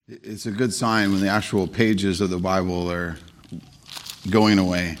It's a good sign when the actual pages of the Bible are going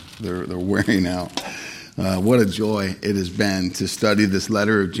away. They're wearing out. What a joy it has been to study this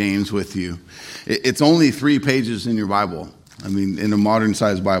letter of James with you. It's only 3 pages in your Bible. I mean, in a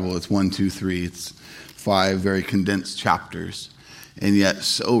modern-sized Bible, it's 1, 2, 3. It's 5 very condensed chapters, and yet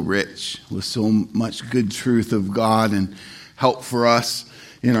so rich with so much good truth of God and help for us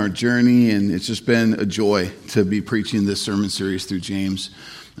in our journey. And it's just been a joy to be preaching this sermon series through James.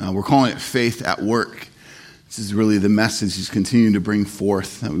 We're calling it Faith at Work. This is really the message he's continuing to bring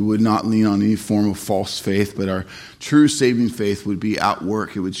forth, that we would not lean on any form of false faith, but our true saving faith would be at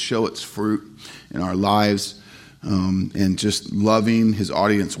work. It would show its fruit in our lives, and just loving his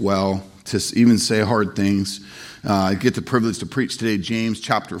audience well, to even say hard things. I get the privilege to preach today, James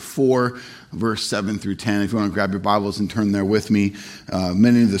chapter 4, verse 7 through 10. If you want to grab your Bibles and turn there with me.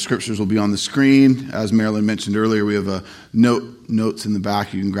 Many of the scriptures will be on the screen. As Marilyn mentioned earlier, we have notes in the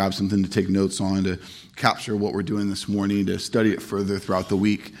back. You can grab something to take notes on to capture what we're doing this morning, to study it further throughout the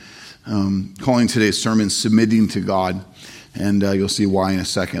week. Calling today's sermon Submitting to God. And you'll see why in a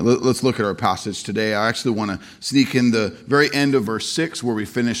second. Let's look at our passage today. I actually want to sneak in the very end of verse 6 where we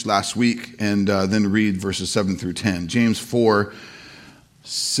finished last week, and then read verses 7 through 10. James 4,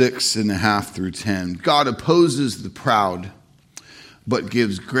 6.5 through 10. God opposes the proud, but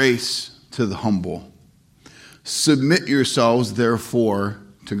gives grace to the humble. Submit yourselves, therefore,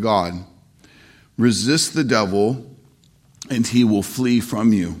 to God. Resist the devil, and he will flee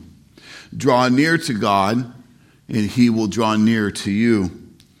from you. Draw near to God, and he will draw near to you.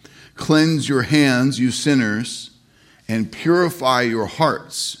 Cleanse your hands, you sinners, and purify your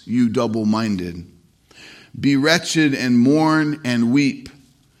hearts, you double-minded. Be wretched and mourn and weep.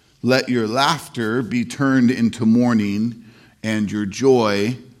 Let your laughter be turned into mourning, and your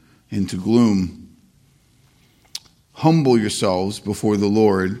joy into gloom. Humble yourselves before the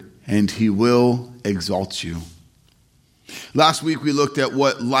Lord, and he will exalt you. Last week we looked at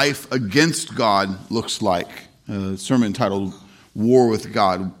what life against God looks like. A sermon entitled War with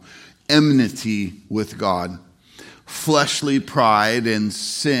God, Enmity with God, fleshly pride and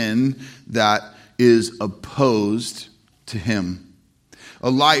sin that is opposed to him. A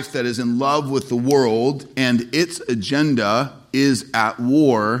life that is in love with the world and its agenda is at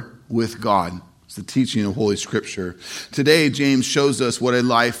war with God. It's the teaching of Holy Scripture. Today, James shows us what a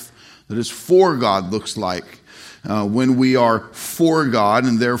life that is for God looks like when we are for God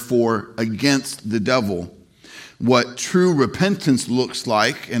and therefore against the devil. What true repentance looks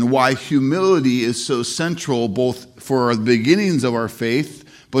like, and why humility is so central both for the beginnings of our faith,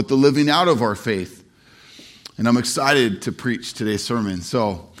 but the living out of our faith. And I'm excited to preach today's sermon.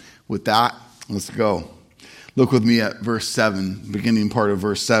 So with that, let's go. Look with me at verse 7, beginning part of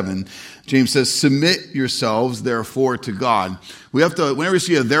verse 7. James says, submit yourselves, therefore, to God. We have to, whenever you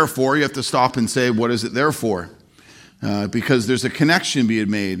see a therefore, you have to stop and say, what is it there for? Because there's a connection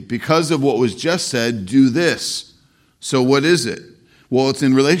being made. Because of what was just said, do this. So what is it? Well, it's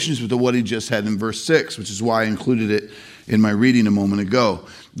in relationship to what he just had in verse 6, which is why I included it in my reading a moment ago.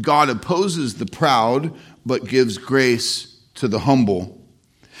 God opposes the proud, but gives grace to the humble.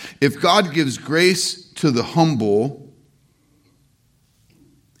 If God gives grace to the humble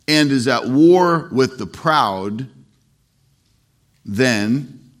and is at war with the proud,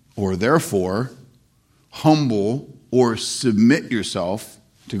 then, or therefore, humble or submit yourself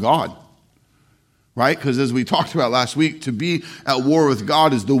to God. Right? Because as we talked about last week, to be at war with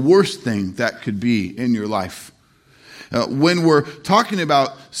God is the worst thing that could be in your life. When we're talking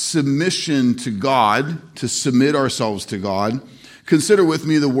about submission to God, to submit ourselves to God, consider with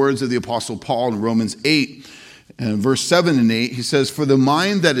me the words of the Apostle Paul in Romans 8, verse 7 and 8. He says, for the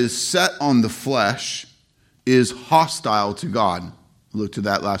mind that is set on the flesh is hostile to God. We looked at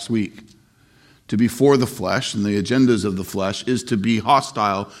that last week. To be for the flesh and the agendas of the flesh is to be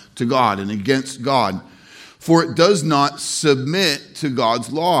hostile to God and against God. For it does not submit to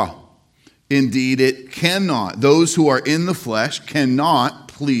God's law. Indeed, it cannot. Those who are in the flesh cannot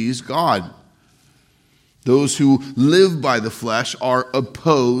please God. Those who live by the flesh are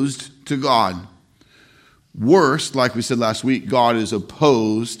opposed to God. Worse, like we said last week, God is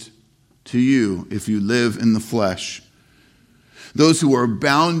opposed to you if you live in the flesh. Those who are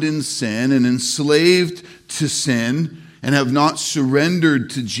bound in sin and enslaved to sin and have not surrendered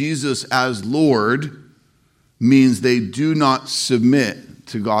to Jesus as Lord means they do not submit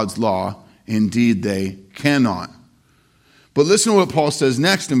to God's law. Indeed, they cannot. But listen to what Paul says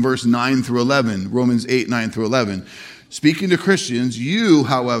next in verse 9 through 11, Romans 8, 9 through 11. Speaking to Christians, you,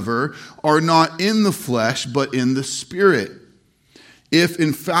 however, are not in the flesh, but in the Spirit. If,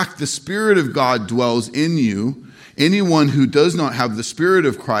 in fact, the Spirit of God dwells in you, Anyone who does not have the Spirit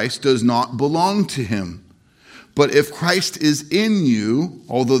of Christ does not belong to him. But if Christ is in you,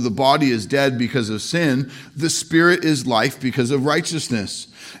 although the body is dead because of sin, the Spirit is life because of righteousness.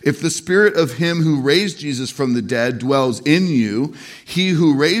 If the Spirit of him who raised Jesus from the dead dwells in you, he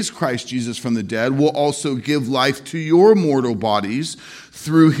who raised Christ Jesus from the dead will also give life to your mortal bodies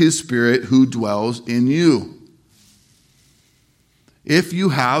through his Spirit who dwells in you. If you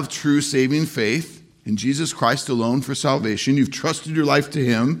have true saving faith in Jesus Christ alone for salvation, you've trusted your life to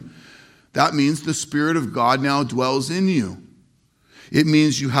him, that means the Spirit of God now dwells in you. It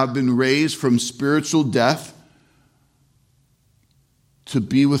means you have been raised from spiritual death to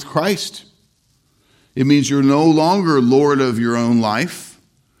be with Christ. It means you're no longer Lord of your own life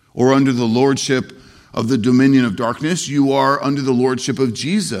or under the lordship of the dominion of darkness. You are under the lordship of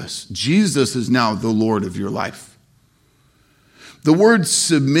Jesus. Jesus is now the Lord of your life. The word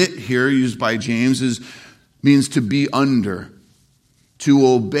submit here used by James means to be under, to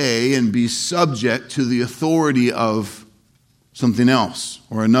obey and be subject to the authority of something else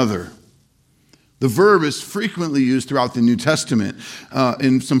or another. The verb is frequently used throughout the New Testament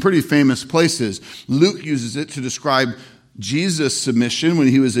in some pretty famous places. Luke uses it to describe Jesus' submission when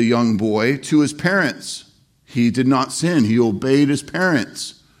he was a young boy to his parents. He did not sin. He obeyed his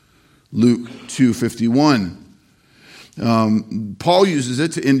parents. Luke 2:51. Paul uses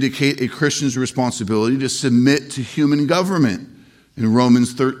it to indicate a Christian's responsibility to submit to human government in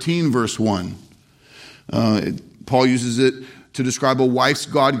Romans 13, verse 1. Paul uses it to describe a wife's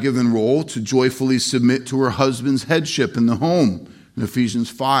God-given role to joyfully submit to her husband's headship in the home in Ephesians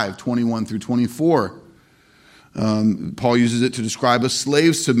 5, 21 through 24. Paul uses it to describe a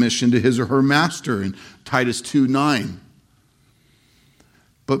slave's submission to his or her master in Titus 2:9.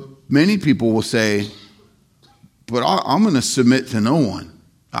 But many people will say, but I'm going to submit to no one.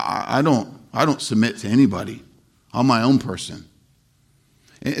 I don't submit to anybody. I'm my own person.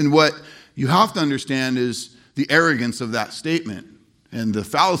 And what you have to understand is the arrogance of that statement and the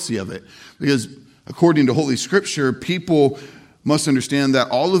fallacy of it. Because according to Holy Scripture, people must understand that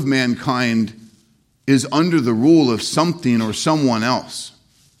all of mankind is under the rule of something or someone else.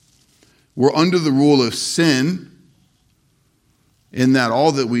 We're under the rule of sin, in that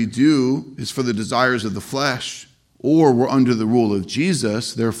all that we do is for the desires of the flesh, or we're under the rule of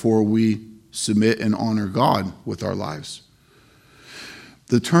Jesus, therefore we submit and honor God with our lives.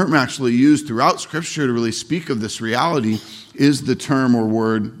 The term actually used throughout Scripture to really speak of this reality is the term or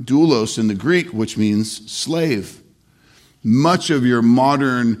word doulos in the Greek, which means slave. Much of your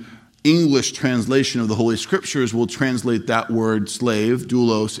modern English translation of the Holy Scriptures will translate that word slave,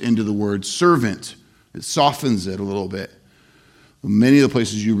 doulos, into the word servant. It softens it a little bit. Many of the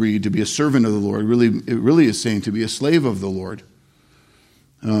places you read to be a servant of the Lord, it really is saying to be a slave of the Lord.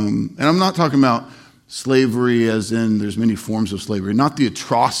 And I'm not talking about slavery as in there's many forms of slavery, not the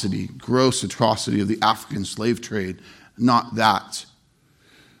atrocity, gross atrocity of the African slave trade, not that.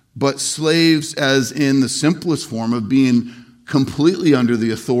 But slaves as in the simplest form of being completely under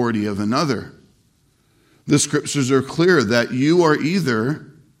the authority of another. The Scriptures are clear that you are either,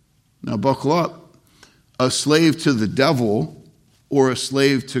 now buckle up, a slave to the devil or a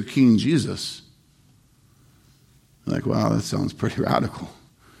slave to King Jesus. Like, wow, that sounds pretty radical.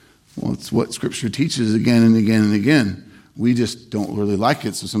 Well, it's what Scripture teaches again and again and again. We just don't really like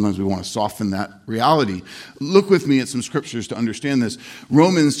it, so sometimes we want to soften that reality. Look with me at some Scriptures to understand this.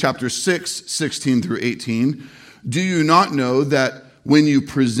 Romans chapter 6, 16 through 18. Do you not know that when you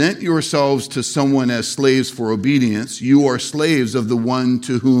present yourselves to someone as slaves for obedience, you are slaves of the one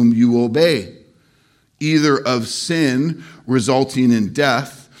to whom you obey, either of sin resulting in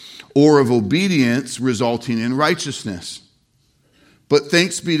death or of obedience resulting in righteousness? But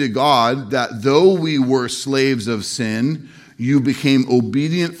thanks be to God that though we were slaves of sin, you became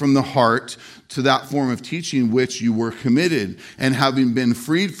obedient from the heart to that form of teaching which you were committed. And having been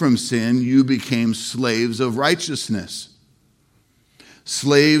freed from sin, you became slaves of righteousness.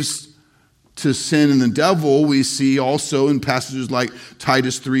 Slaves to sin and the devil we see also in passages like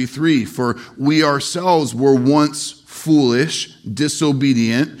Titus 3:3. For we ourselves were once foolish,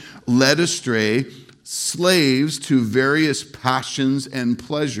 disobedient, led astray, slaves to various passions and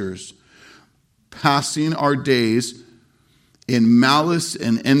pleasures, passing our days in malice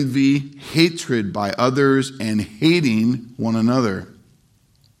and envy, hatred by others, and hating one another,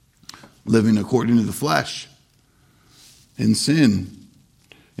 living according to the flesh in sin.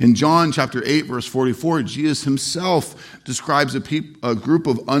 In John chapter 8, verse 44, Jesus himself describes a group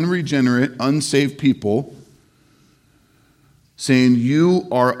of unregenerate, unsaved people, saying, you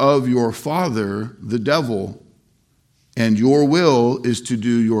are of your father, the devil, and your will is to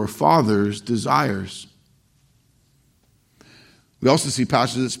do your father's desires. We also see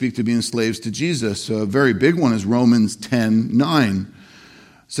passages that speak to being slaves to Jesus. A very big one is Romans 10:9. It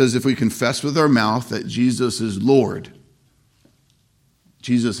says, if we confess with our mouth that Jesus is Lord,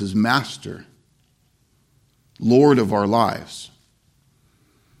 Jesus is Master, Lord of our lives,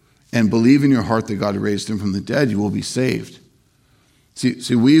 and believe in your heart that God raised him from the dead, you will be saved.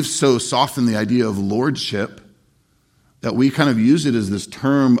 See, we've so softened the idea of lordship that we kind of use it as this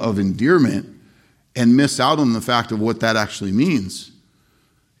term of endearment and miss out on the fact of what that actually means.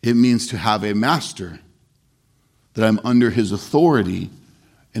 It means to have a master, that I'm under his authority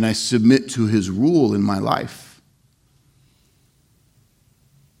and I submit to his rule in my life.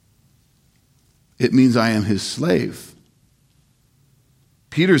 It means I am his slave.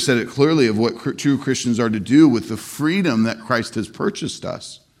 Peter said it clearly of what true Christians are to do with the freedom that Christ has purchased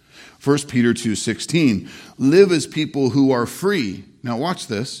us. 1 Peter 2:16, live as people who are free. Now watch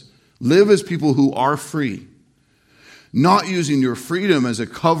this. Live as people who are free, not using your freedom as a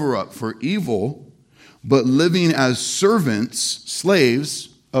cover-up for evil, but living as servants, slaves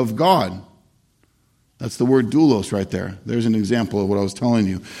of God. That's the word doulos right there. There's an example of what I was telling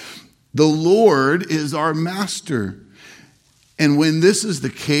you. The Lord is our master. And when this is the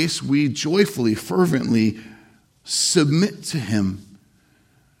case, we joyfully, fervently submit to him.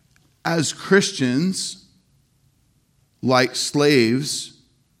 As Christians, like slaves,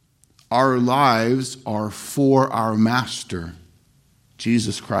 our lives are for our master,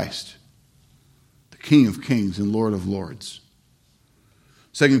 Jesus Christ, the King of Kings and Lord of Lords.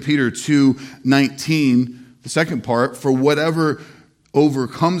 2 Peter 2:19, the second part, for whatever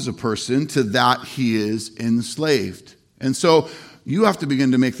overcomes a person, to that he is enslaved. And so you have to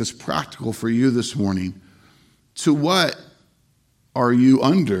begin to make this practical for you this morning. To what are you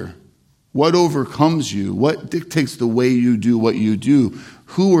under? What overcomes you? What dictates the way you do what you do?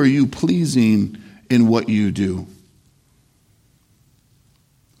 Who are you pleasing in what you do?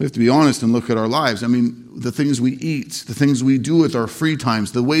 We have to be honest and look at our lives. I mean, the things we eat, the things we do with our free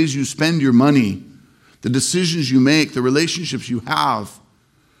times, the ways you spend your money, the decisions you make, the relationships you have.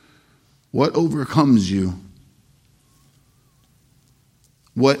 What overcomes you?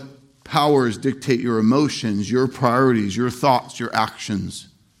 What powers dictate your emotions, your priorities, your thoughts, your actions?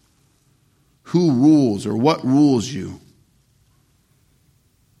 Who rules or what rules you?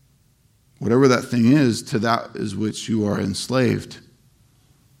 Whatever that thing is, to that is which you are enslaved,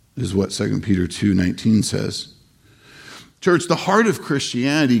 is what 2 Peter 2:19 says. Church, the heart of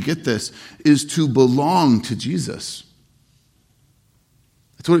Christianity, get this, is to belong to Jesus.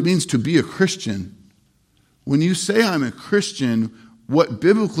 That's what it means to be a Christian. When you say I'm a Christian, what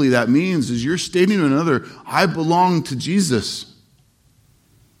biblically that means is you're stating to another, I belong to Jesus.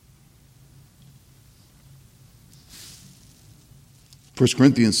 1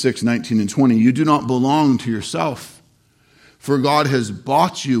 Corinthians 6:19 and 20, you do not belong to yourself, for God has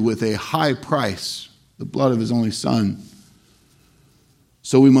bought you with a high price, the blood of his only Son.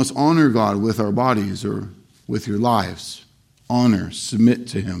 So we must honor God with our bodies or with your lives. Honor, submit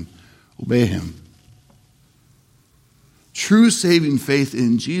to him, obey him. True saving faith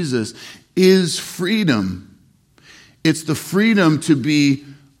in Jesus is freedom. It's the freedom to be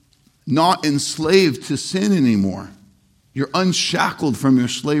not enslaved to sin anymore. You're unshackled from your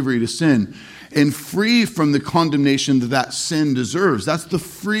slavery to sin and free from the condemnation that sin deserves. That's the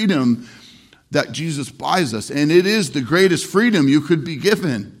freedom that Jesus buys us. And it is the greatest freedom you could be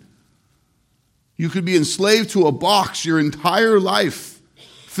given. You could be enslaved to a box your entire life,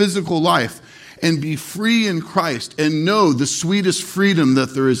 physical life, and be free in Christ and know the sweetest freedom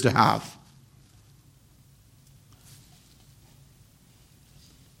that there is to have.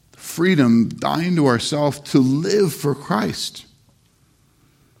 Freedom, dying to ourselves to live for Christ.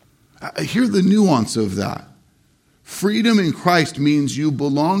 I hear the nuance of that. Freedom in Christ means you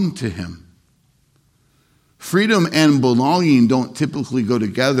belong to him. Freedom and belonging don't typically go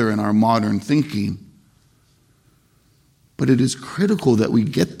together in our modern thinking. But it is critical that we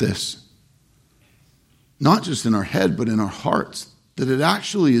get this. Not just in our head, but in our hearts. That it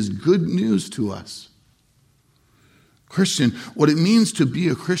actually is good news to us. Christian, what it means to be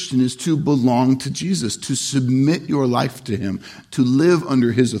a Christian is to belong to Jesus, to submit your life to him, to live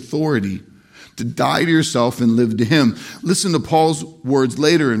under his authority, to die to yourself and live to him. Listen to Paul's words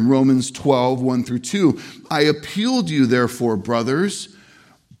later in Romans 12:1-2. I appeal to you, therefore, brothers,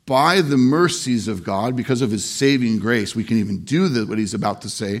 by the mercies of God, because of his saving grace, we can even do what he's about to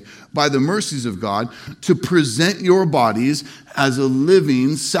say, by the mercies of God, to present your bodies as a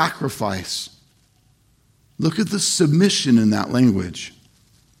living sacrifice. Look at the submission in that language.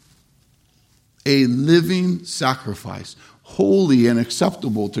 A living sacrifice, holy and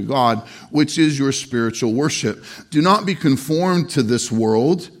acceptable to God, which is your spiritual worship. Do not be conformed to this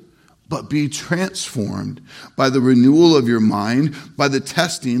world, but be transformed by the renewal of your mind, by the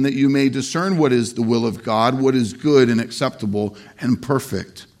testing that you may discern what is the will of God, what is good and acceptable and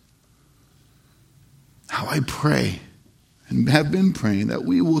perfect. How I pray and have been praying that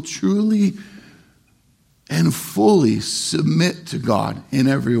we will truly and fully submit to God in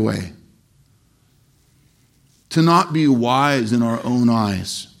every way. To not be wise in our own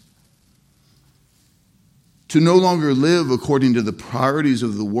eyes. To no longer live according to the priorities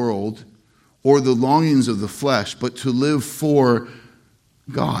of the world or the longings of the flesh, but to live for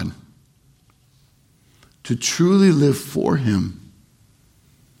God. To truly live for Him.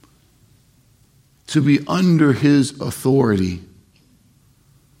 To be under His authority.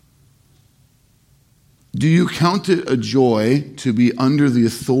 Do you count it a joy to be under the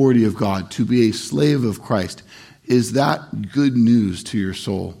authority of God, to be a slave of Christ? Is that good news to your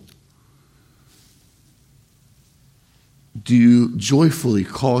soul? Do you joyfully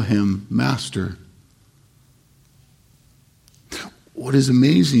call Him Master? What is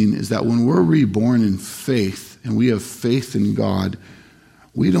amazing is that when we're reborn in faith and we have faith in God,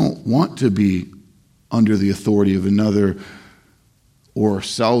 we don't want to be under the authority of another or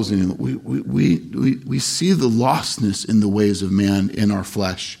ourselves. We see the lostness in the ways of man in our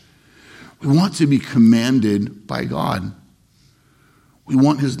flesh. We want to be commanded by God. We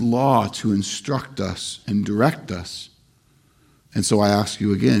want His law to instruct us and direct us. And so I ask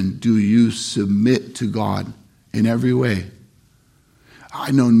you again, do you submit to God in every way?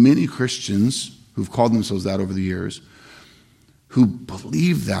 I've known many Christians who've called themselves that over the years, who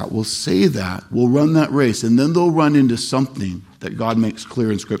believe that, will say that, will run that race, and then they'll run into something that God makes clear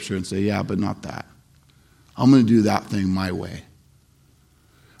in Scripture and say, yeah, but not that. I'm going to do that thing my way.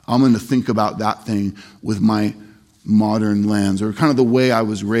 I'm going to think about that thing with my modern lens, or kind of the way I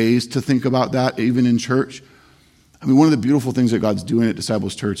was raised to think about that, even in church. I mean, one of the beautiful things that God's doing at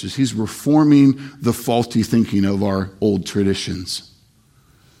Disciples Church is He's reforming the faulty thinking of our old traditions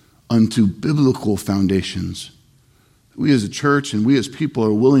unto biblical foundations. We as a church and we as people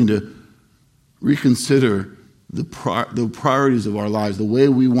are willing to reconsider the priorities of our lives, the way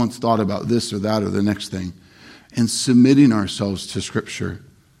we once thought about this or that or the next thing, and submitting ourselves to Scripture.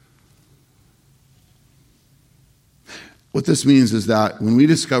 What this means is that when we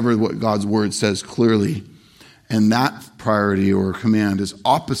discover what God's Word says clearly, and that priority or command is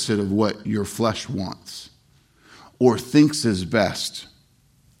opposite of what your flesh wants or thinks is best,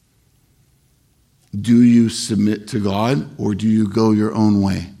 do you submit to God or do you go your own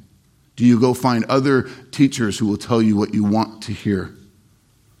way? Do you go find other teachers who will tell you what you want to hear?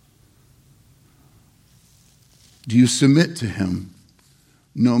 Do you submit to Him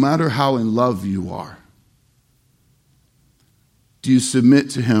no matter how in love you are? Do you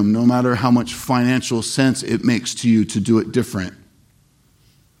submit to Him no matter how much financial sense it makes to you to do it different?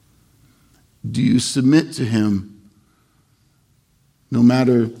 Do you submit to Him no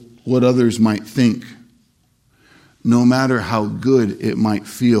matter what others might think, no matter how good it might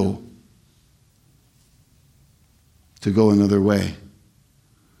feel to go another way?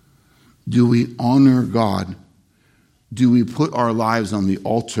 Do we honor God? Do we put our lives on the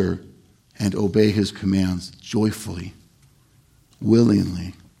altar and obey His commands joyfully?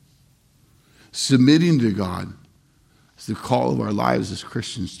 Willingly. Submitting to God is the call of our lives as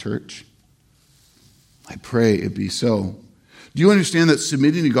Christians, church. I pray it be so. Do you understand that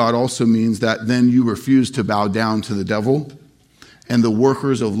submitting to God also means that then you refuse to bow down to the devil and the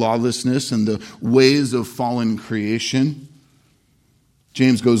workers of lawlessness and the ways of fallen creation?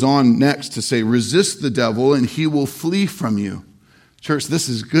 James goes on next to say, resist the devil and he will flee from you. Church, this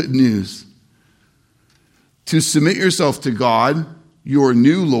is good news. To submit yourself to God, your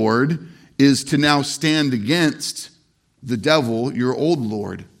new Lord, is to now stand against the devil, your old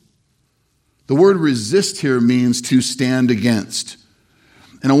Lord. The word resist here means to stand against.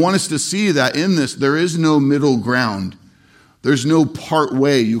 And I want us to see that in this, there is no middle ground. There's no part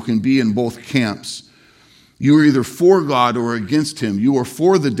way you can be in both camps. You are either for God or against Him. You are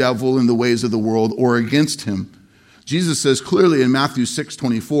for the devil and the ways of the world or against him. Jesus says clearly in Matthew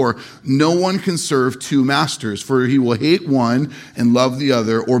 6:24, no one can serve two masters, for he will hate one and love the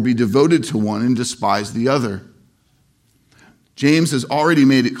other, or be devoted to one and despise the other. James has already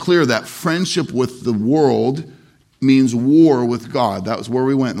made it clear that friendship with the world means war with God. That was where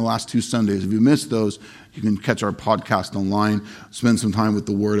we went in the last 2 Sundays. If you missed those, you can catch our podcast online, spend some time with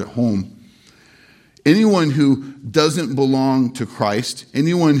the Word at home. Anyone who doesn't belong to Christ,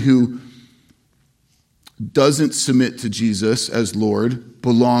 anyone who doesn't submit to Jesus as Lord,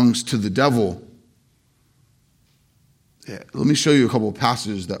 belongs to the devil. Let me show you a couple of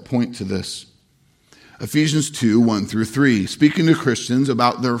passages that point to this. Ephesians 2, 1 through 3. Speaking to Christians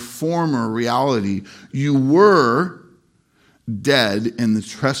about their former reality, you were dead in the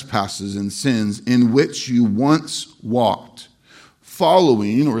trespasses and sins in which you once walked,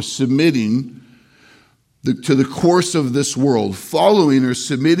 following or submitting to the course of this world, following or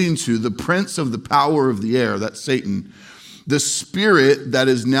submitting to the prince of the power of the air, that's Satan, the spirit that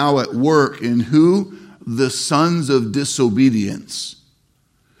is now at work in who? The sons of disobedience,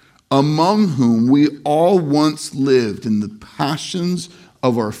 among whom we all once lived in the passions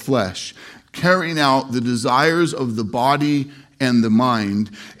of our flesh, carrying out the desires of the body and the mind,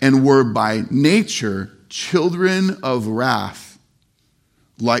 and were by nature children of wrath,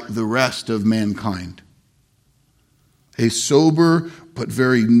 like the rest of mankind. A sober but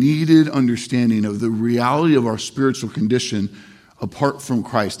very needed understanding of the reality of our spiritual condition apart from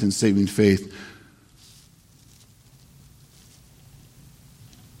Christ and saving faith.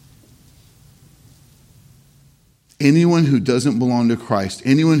 Anyone who doesn't belong to Christ,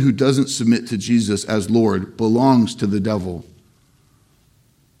 anyone who doesn't submit to Jesus as Lord, belongs to the devil.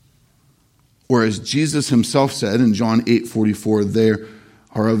 Or as Jesus himself said in John 8:44, they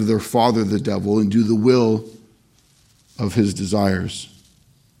are of their father the devil and do the will of his desires.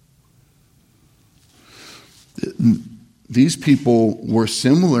 These people were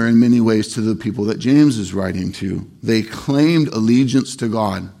similar in many ways to the people that James is writing to. They claimed allegiance to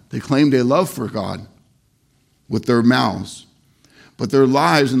God. They claimed a love for God with their mouths. But their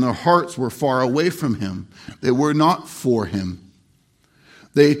lives and their hearts were far away from him. They were not for him.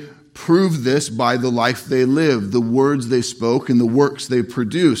 They proved this by the life they lived, the words they spoke, and the works they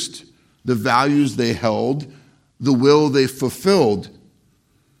produced, the values they held, the will they fulfilled,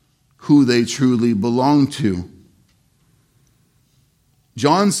 who they truly belonged to.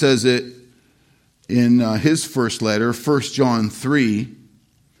 John says it in his first letter, 1 John 3,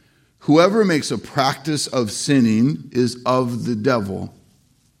 whoever makes a practice of sinning is of the devil.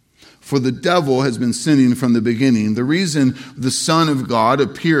 For the devil has been sinning from the beginning. The reason the Son of God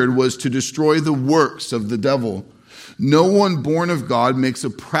appeared was to destroy the works of the devil. No one born of God makes a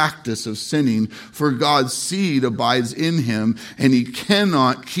practice of sinning, for God's seed abides in him, and he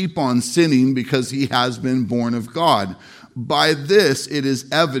cannot keep on sinning because he has been born of God. By this it is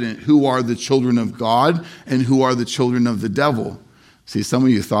evident who are the children of God and who are the children of the devil. See, some of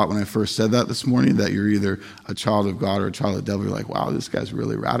you thought when I first said that this morning that you're either a child of God or a child of the devil. You're like, wow, this guy's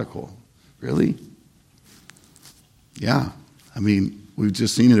really radical. Really? Yeah. I mean, we've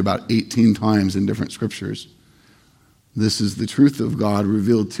just seen it about 18 times in different scriptures. This is the truth of God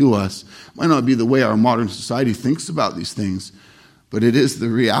revealed to us. It might not be the way our modern society thinks about these things, but it is the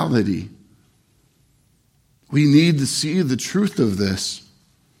reality. We need to see the truth of this.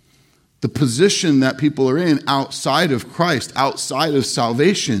 The position that people are in outside of Christ, outside of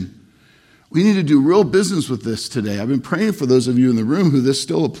salvation. We need to do real business with this today. I've been praying for those of you in the room who this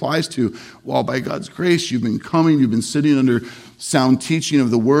still applies to. While by God's grace you've been coming, you've been sitting under sound teaching of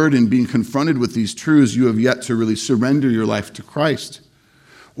the word and being confronted with these truths, you have yet to really surrender your life to Christ.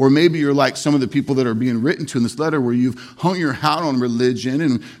 Or maybe you're like some of the people that are being written to in this letter where you've hung your hat on religion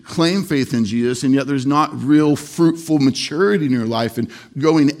and claim faith in Jesus, and yet there's not real fruitful maturity in your life and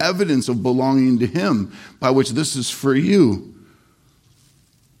growing evidence of belonging to him, by which this is for you.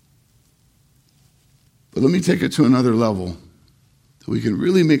 But let me take it to another level so we can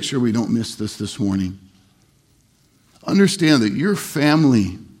really make sure we don't miss this morning. Understand that your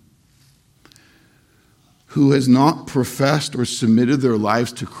family who has not professed or submitted their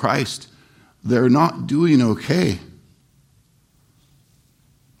lives to Christ, they're not doing okay.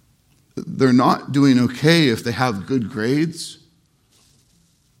 They're not doing okay if they have good grades,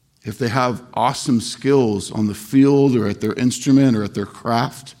 if they have awesome skills on the field or at their instrument or at their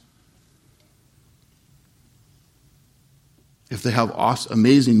craft, if they have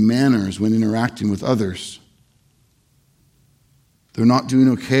amazing manners when interacting with others. They're not doing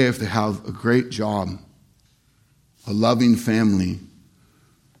okay if they have a great job, a loving family,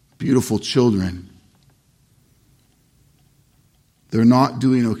 beautiful children. They're not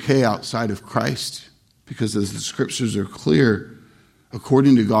doing okay outside of Christ because, as the scriptures are clear,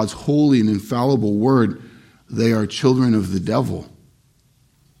 according to God's holy and infallible word, they are children of the devil.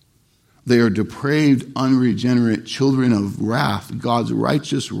 They are depraved, unregenerate children of wrath. God's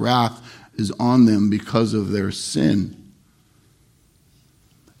righteous wrath is on them because of their sin.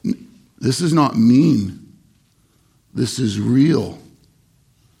 This is not mean. This is real.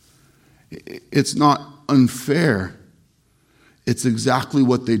 It's not unfair. It's exactly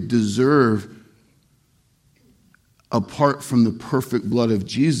what they deserve apart from the perfect blood of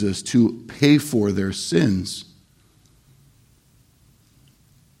Jesus to pay for their sins.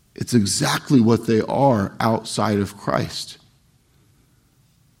 It's exactly what they are outside of Christ.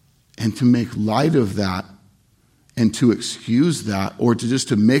 And to make light of that and to excuse that, or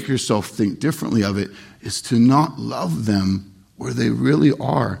to make yourself think differently of it, is to not love them where they really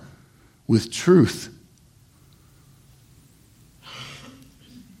are with truth.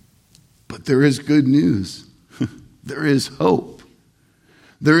 But there is good news. There is hope.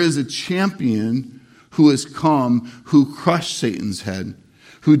 There is a champion who has come, who crushed Satan's head,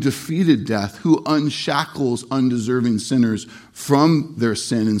 who defeated death, who unshackles undeserving sinners from their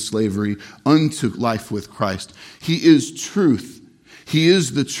sin and slavery unto life with Christ. He is truth. He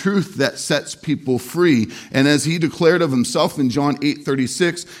is the truth that sets people free. And as he declared of himself in John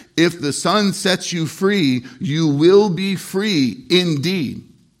 8:36, if the Son sets you free, you will be free indeed.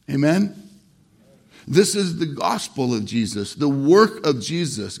 Amen? This is the gospel of Jesus, the work of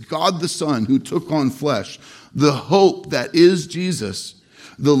Jesus, God the Son who took on flesh, the hope that is Jesus,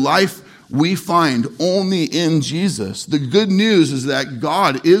 the life we find only in Jesus. The good news is that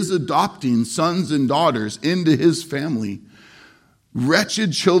God is adopting sons and daughters into his family.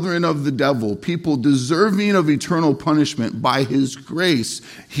 Wretched children of the devil, people deserving of eternal punishment, by his grace,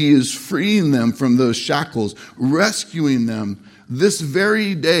 he is freeing them from those shackles, rescuing them this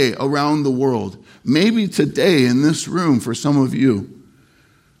very day around the world. Maybe today in this room for some of you.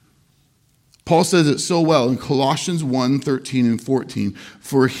 Paul says it so well in Colossians 1:13 and 14.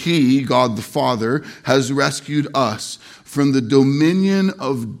 For he, God the Father, has rescued us from the dominion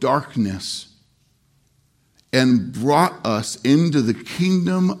of darkness and brought us into the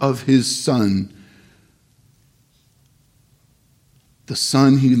kingdom of his Son, the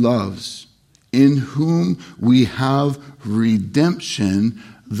Son he loves, in whom we have redemption,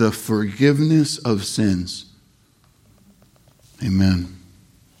 the forgiveness of sins. Amen.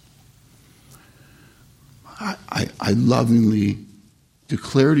 I lovingly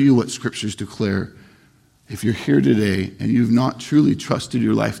declare to you what scriptures declare. If you're here today and you've not truly trusted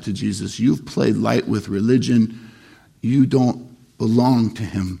your life to Jesus, you've played light with religion, you don't belong to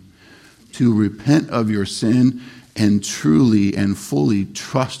him. To repent of your sin and truly and fully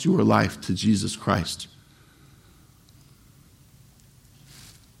trust your life to Jesus Christ.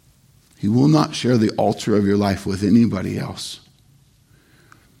 He will not share the altar of your life with anybody else.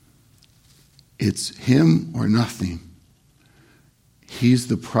 It's him or nothing. He's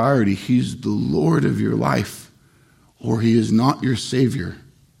the priority. He's the Lord of your life, or he is not your Savior.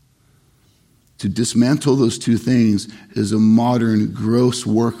 To dismantle those two things is a modern, gross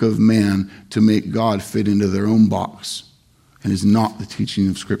work of man to make God fit into their own box, and is not the teaching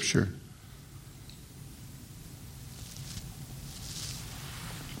of Scripture.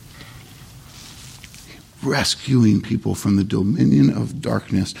 Rescuing people from the dominion of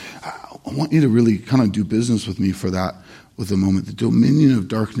darkness. I want you to really kind of do business with me for that with a moment. The dominion of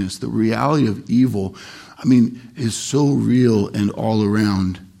darkness, the reality of evil, is so real and all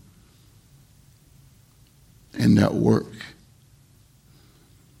around and at work.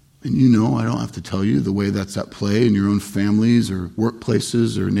 And I don't have to tell you the way that's at play in your own families or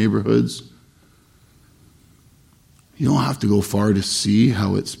workplaces or neighborhoods. You don't have to go far to see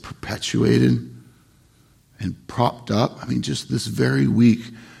how it's perpetuated and propped up. Just this very week,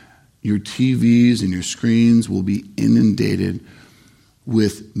 your TVs and your screens will be inundated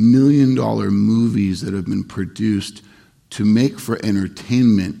with $1 million movies that have been produced to make for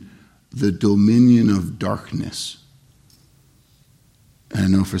entertainment the dominion of darkness. And I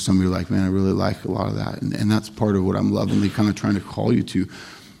know for some of you are like, man, I really like a lot of that. And that's part of what I'm lovingly kind of trying to call you to,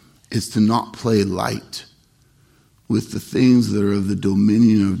 is to not play light with the things that are of the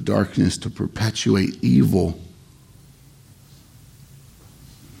dominion of darkness to perpetuate evil.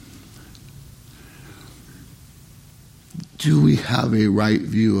 Do we have a right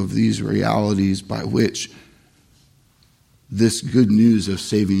view of these realities by which this good news of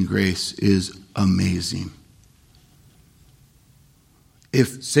saving grace is amazing?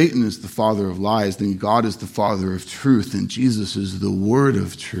 If Satan is the father of lies, then God is the father of truth, and Jesus is the word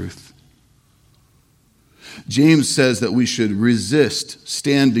of truth. James says that we should resist,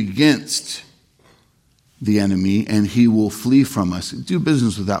 stand against the enemy, and he will flee from us. Do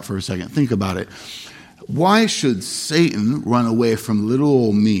business with that for a second. Think about it. Why should Satan run away from little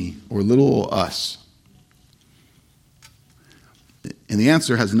old me or little old us? And the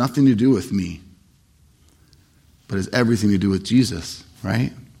answer has nothing to do with me, but has everything to do with Jesus,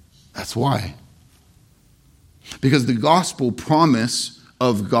 right? That's why. Because the gospel promise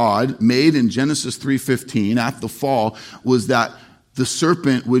of God made in Genesis 3:15 at the fall was that the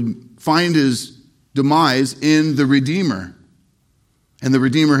serpent would find his demise in the Redeemer. And the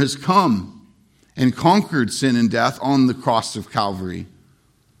Redeemer has come and conquered sin and death on the cross of Calvary.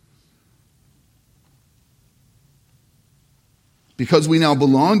 Because we now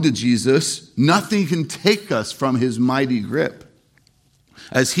belong to Jesus, nothing can take us from his mighty grip.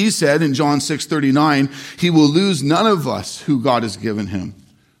 As he said in John 6:39, he will lose none of us who God has given him,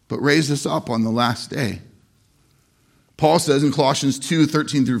 but raise us up on the last day. Paul says in Colossians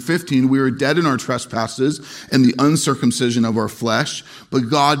 2:13 through 15, we are dead in our trespasses and the uncircumcision of our flesh, but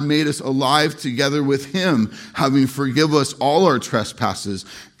God made us alive together with him, having forgiven us all our trespasses,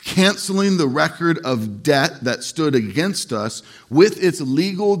 canceling the record of debt that stood against us with its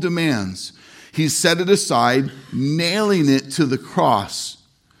legal demands. He set it aside, nailing it to the cross.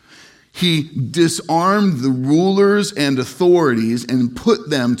 He disarmed the rulers and authorities and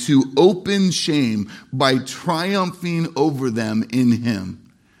put them to open shame by triumphing over them in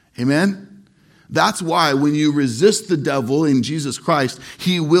him. Amen? That's why when you resist the devil in Jesus Christ,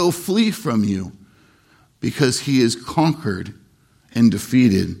 he will flee from because he is conquered and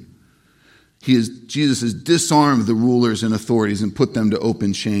defeated. Jesus has disarmed the rulers and authorities and put them to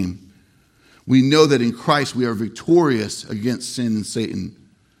open shame. We know that in Christ we are victorious against sin and Satan.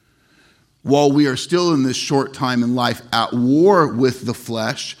 While we are still in this short time in life at war with the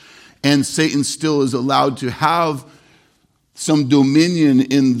flesh, and Satan still is allowed to have some dominion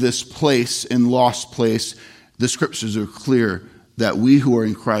in this place, in lost place, the scriptures are clear that we who are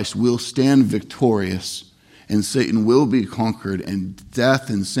in Christ will stand victorious, and Satan will be conquered, and death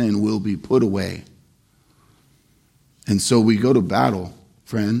and sin will be put away. And so we go to battle,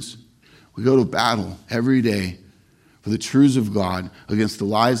 friends. We go to battle every day for the truths of God against the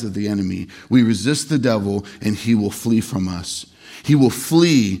lies of the enemy. We resist the devil, and he will flee from us. He will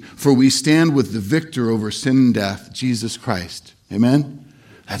flee, for we stand with the victor over sin and death, Jesus Christ. Amen?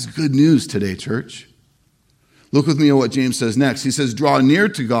 That's good news today, church. Look with me at what James says next. He says, draw near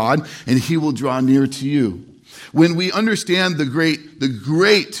to God, and he will draw near to you. When we understand the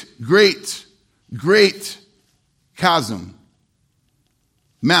great chasm,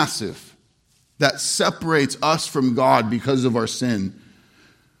 massive, that separates us from God because of our sin.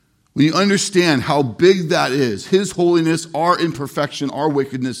 When you understand how big that is, his holiness, our imperfection, our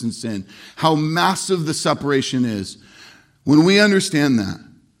wickedness and sin, how massive the separation is. When we understand that,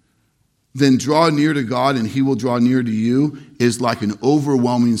 then draw near to God and he will draw near to you is like an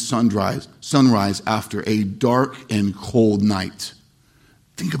overwhelming sunrise after a dark and cold night.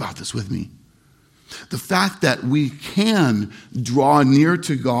 Think about this with me. The fact that we can draw near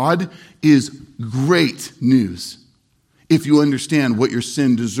to God is great news if you understand what your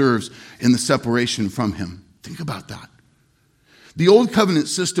sin deserves in the separation from him. Think about that. The old covenant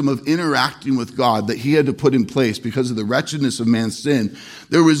system of interacting with God that he had to put in place because of the wretchedness of man's sin,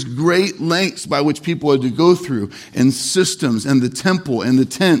 there was great lengths by which people had to go through, and systems, and the temple, and the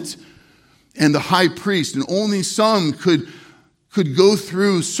tent, and the high priest, and only some could go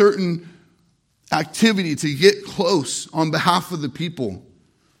through certain activity to get close on behalf of the people.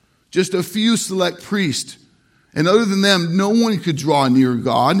 Just a few select priests. And other than them, no one could draw near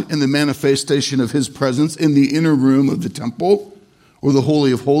God in the manifestation of his presence in the inner room of the temple or the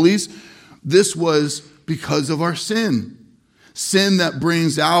Holy of Holies. This was because of our sin. Sin that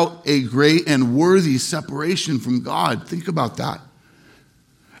brings out a great and worthy separation from God. Think about that.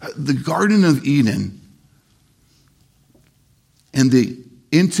 The Garden of Eden and the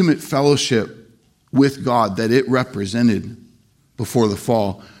intimate fellowship with God that it represented before the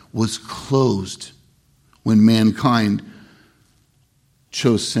fall was closed when mankind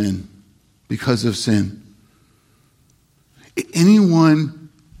chose sin because of sin. Anyone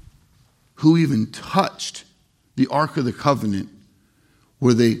who even touched the Ark of the Covenant,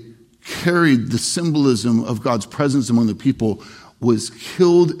 where they carried the symbolism of God's presence among the people, was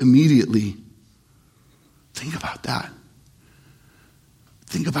killed immediately. Think about that.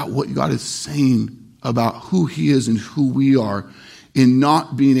 Think about what God is saying about who he is and who we are in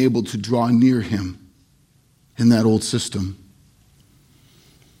not being able to draw near him in that old system.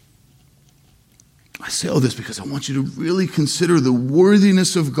 I say all this because I want you to really consider the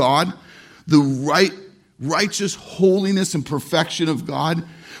worthiness of God, the righteous holiness and perfection of God.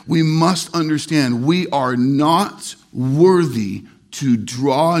 We must understand we are not worthy to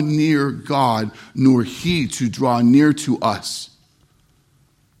draw near God, nor he to draw near to us.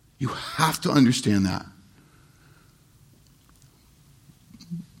 You have to understand that.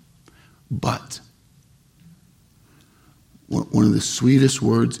 But one of the sweetest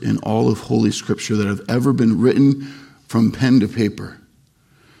words in all of Holy Scripture that have ever been written from pen to paper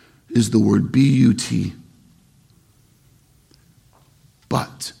is the word B-U-T.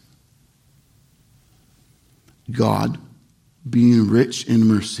 But God, being rich in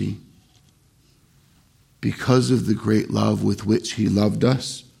mercy, because of the great love with which he loved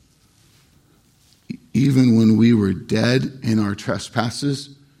us, even when we were dead in our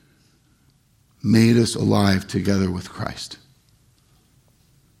trespasses, made us alive together with Christ.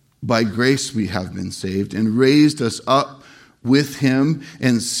 By grace we have been saved, and raised us up with him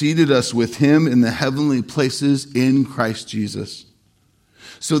and seated us with him in the heavenly places in Christ Jesus,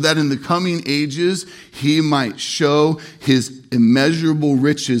 so that in the coming ages he might show his immeasurable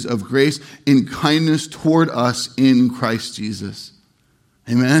riches of grace in kindness toward us in Christ Jesus.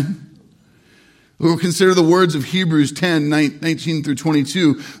 Amen. We'll consider the words of Hebrews 10, 19 through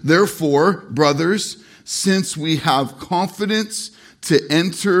 22. Therefore, brothers, since we have confidence to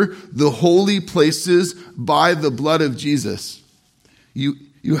enter the holy places by the blood of Jesus. You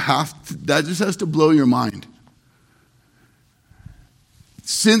have to, that just has to blow your mind.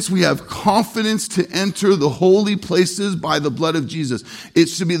 Since we have confidence to enter the holy places by the blood of Jesus, it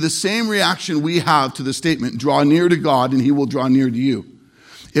should be the same reaction we have to the statement, draw near to God and he will draw near to you.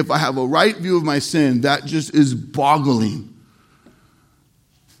 If I have a right view of my sin, that just is boggling.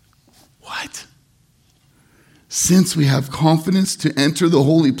 What? Since we have confidence to enter the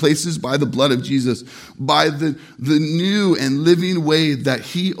holy places by the blood of Jesus, by the new and living way that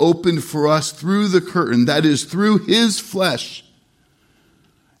he opened for us through the curtain, that is through his flesh.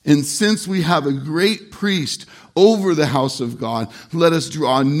 And since we have a great priest over the house of God, let us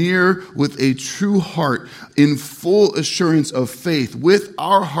draw near with a true heart in full assurance of faith, with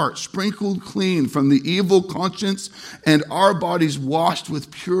our hearts sprinkled clean from the evil conscience and our bodies washed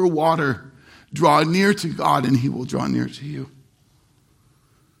with pure water. Draw near to God and he will draw near to you.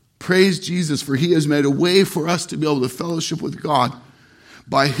 Praise Jesus, for he has made a way for us to be able to fellowship with God.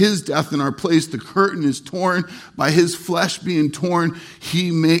 By his death in our place, the curtain is torn. By his flesh being torn,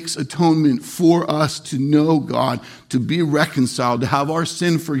 he makes atonement for us to know God, to be reconciled, to have our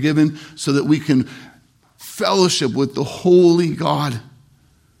sin forgiven so that we can fellowship with the holy God.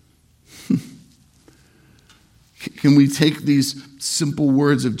 Can we take these simple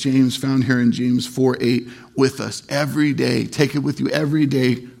words of James found here in James 4:8 with us every day? Take it with you every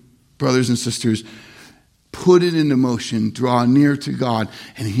day, brothers and sisters. Put it into motion. Draw near to God,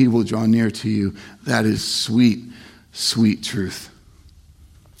 and he will draw near to you. That is sweet, sweet truth.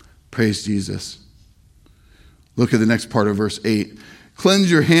 Praise Jesus. Look at the next part of verse 8. Cleanse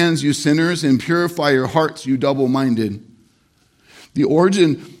your hands, you sinners, and purify your hearts, you double-minded. The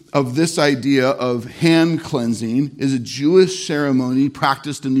origin of this idea of hand cleansing is a Jewish ceremony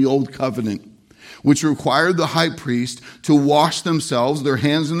practiced in the Old Covenant, which required the high priest to wash themselves, their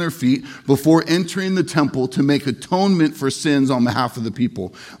hands and their feet, before entering the temple to make atonement for sins on behalf of the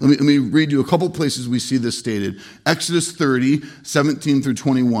people. Let me read you a couple places we see this stated. Exodus 30, 17 through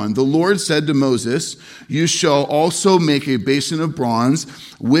 21. The Lord said to Moses, you shall also make a basin of bronze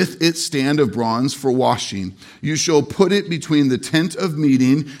with its stand of bronze for washing. You shall put it between the tent of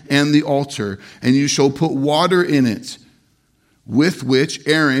meeting and the altar, and you shall put water in it, with which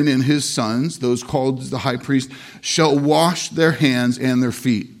Aaron and his sons, those called the high priest, shall wash their hands and their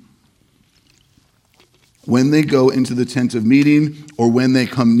feet when they go into the tent of meeting, or when they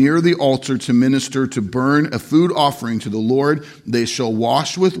come near the altar to minister, to burn a food offering to the Lord. They shall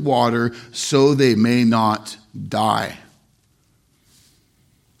wash with water so they may not die.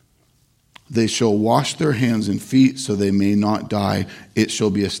 They shall wash their hands and feet so they may not die. It shall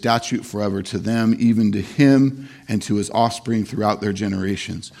be a statute forever to them, even to him and to his offspring throughout their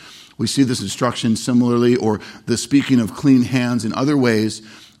generations. We see this instruction similarly, or the speaking of clean hands in other ways,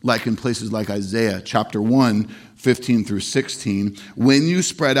 like in places like Isaiah chapter 1, 15 through 16. When you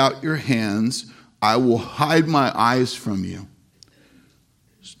spread out your hands, I will hide my eyes from you.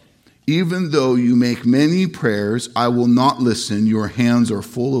 Even though you make many prayers, I will not listen. Your hands are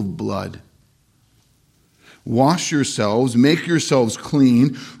full of blood. Wash yourselves, make yourselves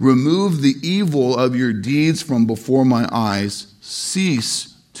clean, remove the evil of your deeds from before my eyes,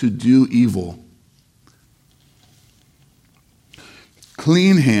 cease to do evil.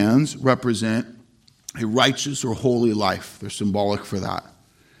 Clean hands represent a righteous or holy life. They're symbolic for that.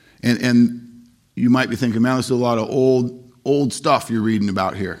 And you might be thinking, man, this is a lot of old stuff you're reading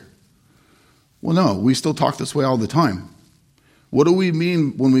about here. Well, no, we still talk this way all the time. What do we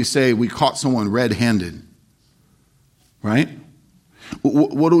mean when we say we caught someone red-handed? Right?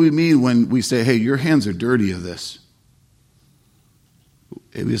 What do we mean when we say, hey, your hands are dirty of this?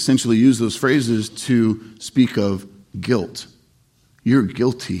 We essentially use those phrases to speak of guilt. You're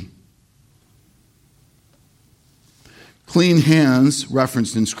guilty. Clean hands,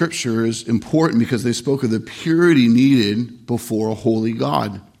 referenced in Scripture, is important because they spoke of the purity needed before a holy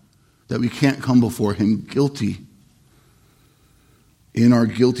God, that we can't come before him guilty. In our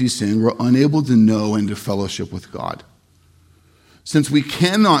guilty sin, we're unable to know and to fellowship with God. Since we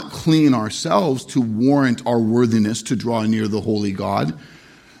cannot clean ourselves to warrant our worthiness to draw near the holy God,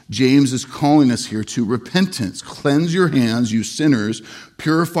 James is calling us here to repentance. Cleanse your hands, you sinners.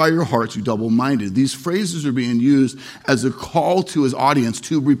 Purify your hearts, you double-minded. These phrases are being used as a call to his audience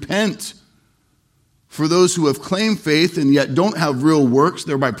to repent. For those who have claimed faith and yet don't have real works,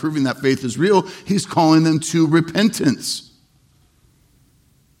 thereby proving that faith is real, he's calling them to repentance.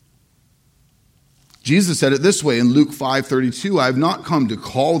 Jesus said it this way in Luke 5:32, I have not come to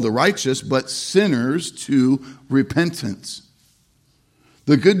call the righteous, but sinners to repentance.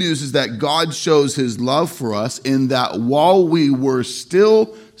 The good news is that God shows his love for us in that while we were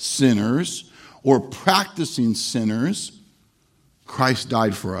still sinners or practicing sinners, Christ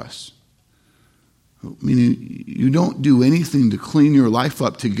died for us. Meaning you don't do anything to clean your life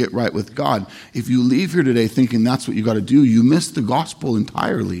up to get right with God. If you leave here today thinking that's what you got to do, you miss the gospel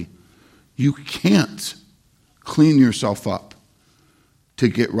entirely. You can't clean yourself up to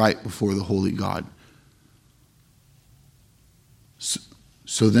get right before the holy God.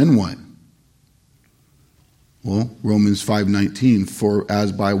 So then what? Well, Romans 5:19, for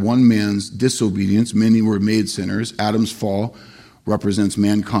as by one man's disobedience many were made sinners, Adam's fall represents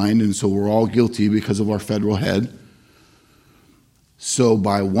mankind, and so we're all guilty because of our federal head. So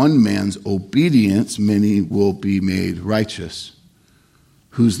by one man's obedience many will be made righteous.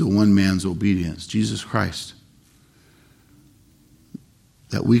 Who's the one man's obedience? Jesus Christ.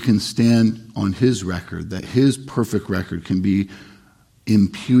 That we can stand on his record, that his perfect record can be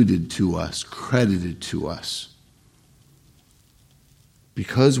imputed to us, credited to us.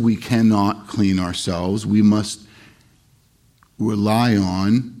 Because we cannot clean ourselves, we must rely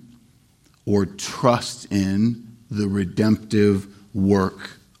on or trust in the redemptive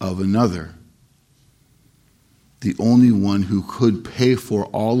work of another. The only one who could pay for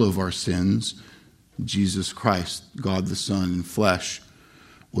all of our sins, Jesus Christ, God the Son in flesh,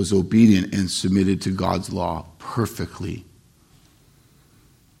 was obedient and submitted to God's law perfectly.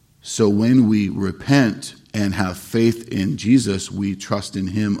 So when we repent and have faith in Jesus, we trust in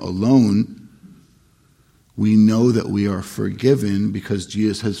him alone. We know that we are forgiven because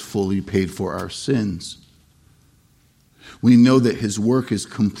Jesus has fully paid for our sins. We know that his work is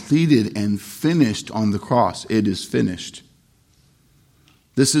completed and finished on the cross. It is finished.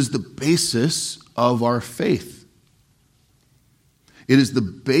 This is the basis of our faith. It is the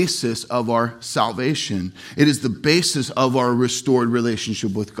basis of our salvation. It is the basis of our restored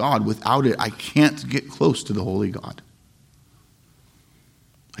relationship with God. Without it, I can't get close to the holy God.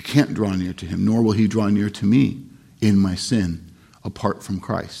 I can't draw near to him, nor will he draw near to me in my sin apart from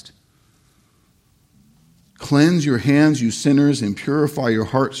Christ. Cleanse your hands, you sinners, and purify your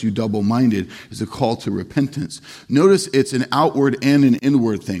hearts, you double-minded, is a call to repentance. Notice it's an outward and an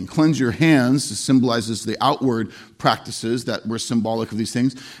inward thing. Cleanse your hands symbolizes the outward practices that were symbolic of these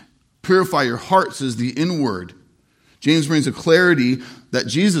things. Purify your hearts is the inward. James brings a clarity that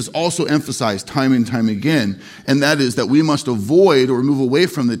Jesus also emphasized time and time again, and that is that we must avoid or move away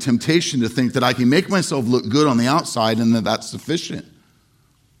from the temptation to think that I can make myself look good on the outside and that that's sufficient.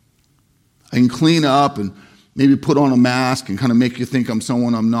 I can clean up and maybe put on a mask and kind of make you think I'm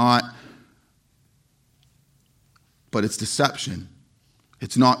someone I'm not. But it's deception.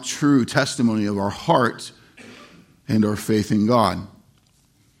 It's not true testimony of our heart and our faith in God.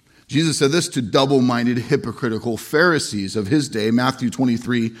 Jesus said this to double-minded, hypocritical Pharisees of his day, Matthew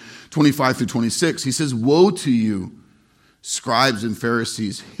 23, 25 through 26. He says, woe to you, scribes and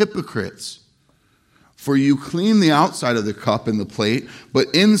Pharisees, hypocrites! For you clean the outside of the cup and the plate, but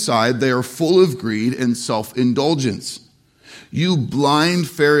inside they are full of greed and self-indulgence. You blind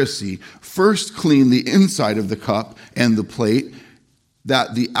Pharisee, first clean the inside of the cup and the plate,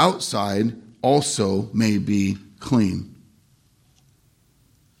 that the outside also may be clean.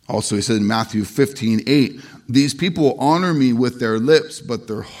 Also, he said in Matthew 15:8, these people honor me with their lips, but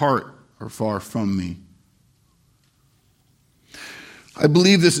their heart are far from me. I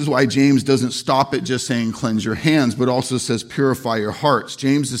believe this is why James doesn't stop at just saying cleanse your hands, but also says purify your hearts.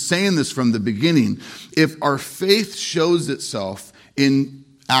 James is saying this from the beginning. If our faith shows itself in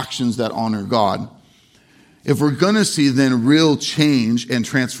actions that honor God, if we're going to see then real change and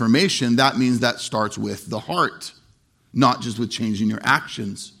transformation, that means that starts with the heart, not just with changing your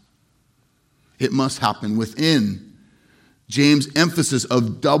actions. It must happen within. James' emphasis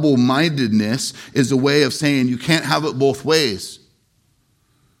of double-mindedness is a way of saying you can't have it both ways.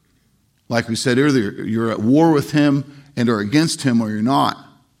 Like we said earlier, you're at war with him and are against him, or you're not.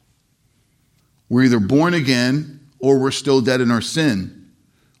 We're either born again or we're still dead in our sin.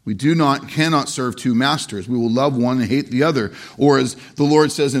 We cannot serve two masters. We will love one and hate the other. Or as the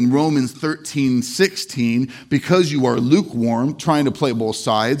Lord says in Romans 13:16, because you are lukewarm, trying to play both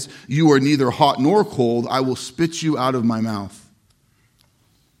sides, you are neither hot nor cold, I will spit you out of my mouth.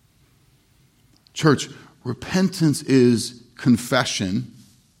 Church, repentance is confession,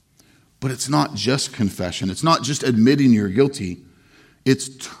 but it's not just confession. It's not just admitting you're guilty. It's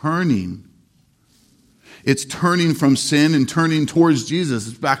turning. It's turning from sin and turning towards Jesus.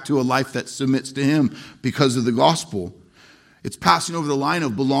 It's back to a life that submits to him because of the gospel. It's passing over the line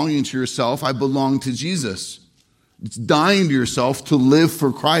of belonging to yourself. I belong to Jesus. It's dying to yourself to live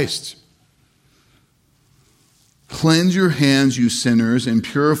for Christ. Cleanse your hands, you sinners, and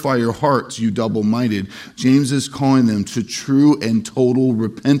purify your hearts, you double-minded. James is calling them to true and total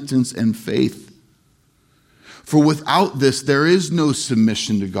repentance and faith. For without this, there is no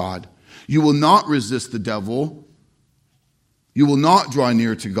submission to God. You will not resist the devil. You will not draw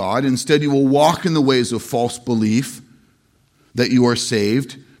near to God. Instead, you will walk in the ways of false belief that you are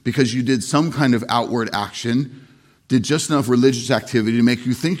saved because you did some kind of outward action, did just enough religious activity to make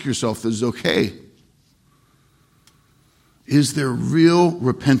you think yourself that is okay. Is there real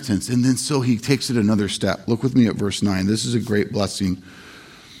repentance? And then so he takes it another step. Look with me at verse 9. This is a great blessing.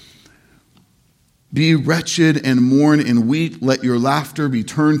 Be wretched and mourn and weep. Let your laughter be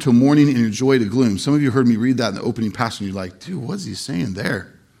turned to mourning and your joy to gloom. Some of you heard me read that in the opening passage. You're like, dude, what's he saying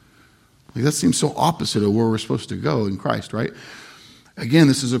there? Like, that seems so opposite of where we're supposed to go in Christ, right? Again,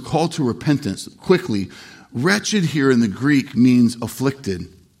 this is a call to repentance. Quickly, wretched here in the Greek means afflicted.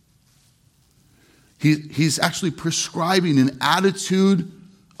 He's actually prescribing an attitude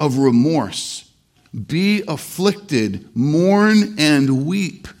of remorse. Be afflicted, mourn and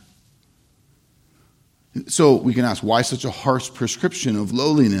weep. So we can ask, why such a harsh prescription of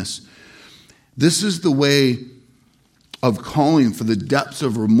lowliness? This is the way of calling for the depths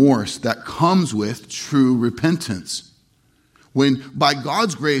of remorse that comes with true repentance. When by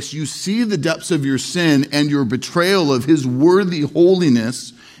God's grace you see the depths of your sin and your betrayal of his worthy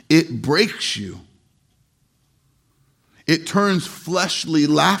holiness, it breaks you. It turns fleshly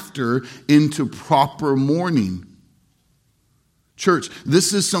laughter into proper mourning. Church,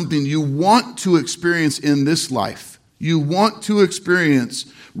 this is something you want to experience in this life. You want to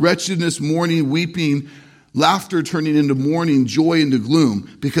experience wretchedness, mourning, weeping, laughter turning into mourning, joy into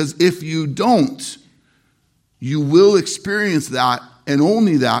gloom. Because if you don't, you will experience that and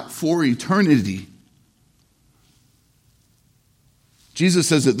only that for eternity. Jesus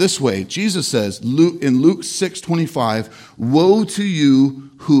says it this way. Jesus says in Luke 6:25, woe to you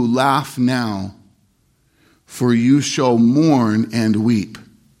who laugh now, for you shall mourn and weep.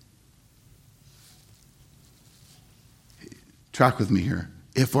 Track with me here.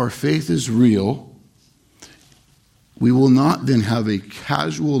 If our faith is real, we will not then have a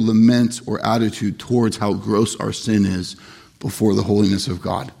casual lament or attitude towards how gross our sin is before the holiness of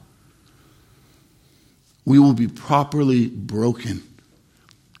God. We will be properly broken.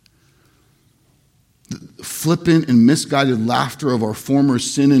 The flippant and misguided laughter of our former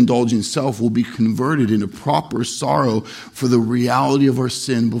sin-indulging self will be converted into proper sorrow for the reality of our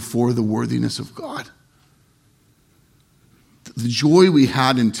sin before the worthiness of God. The joy we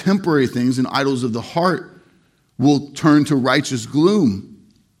had in temporary things and idols of the heart will turn to righteous gloom.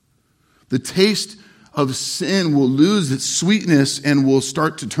 The taste of sin will lose its sweetness and will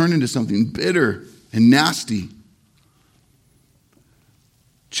start to turn into something bitter and nasty.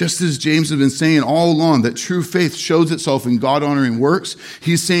 Just as James has been saying all along that true faith shows itself in God-honoring works,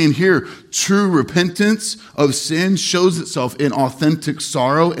 he's saying here true repentance of sin shows itself in authentic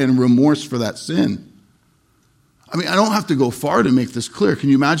sorrow and remorse for that sin. I mean, I don't have to go far to make this clear. Can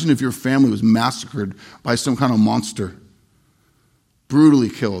you imagine if your family was massacred by some kind of monster, brutally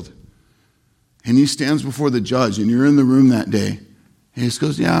killed, and he stands before the judge and you're in the room that day, and he just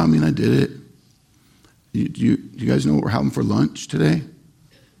goes, yeah, I mean, I did it. Do you guys know what we're having for lunch today?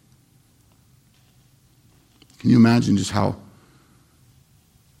 Can you imagine just how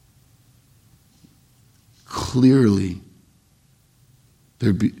clearly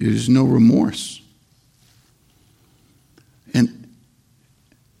there's no remorse?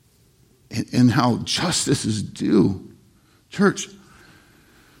 And how justice is due. Church,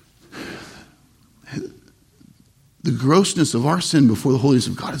 the grossness of our sin before the holiness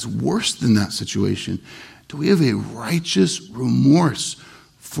of God is worse than that situation. Do we have a righteous remorse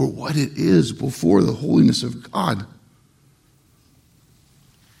for what it is before the holiness of God?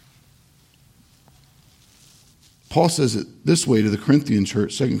 Paul says it this way to the Corinthian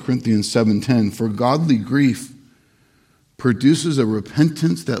church, 2 Corinthians 7:10, for godly grief produces a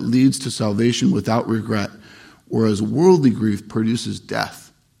repentance that leads to salvation without regret, whereas worldly grief produces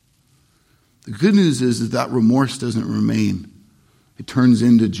death. The good news is that remorse doesn't remain. It turns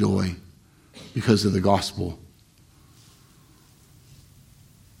into joy because of the gospel.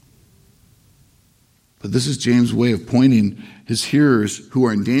 But this is James' way of pointing his hearers who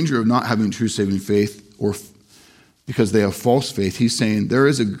are in danger of not having true saving faith or because they have false faith. He's saying there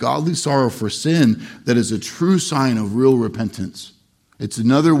is a godly sorrow for sin that is a true sign of real repentance. It's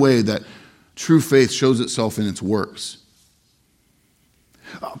another way that true faith shows itself in its works.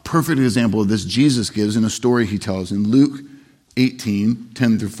 A perfect example of this Jesus gives in a story he tells in Luke 18,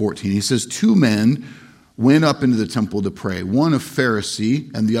 10 through 14. He says, 2 men went up into the temple to pray, one a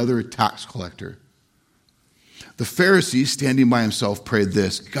Pharisee and the other a tax collector. The Pharisee, standing by himself, prayed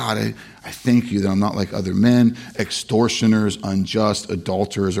this: God, I thank you that I'm not like other men, extortioners, unjust,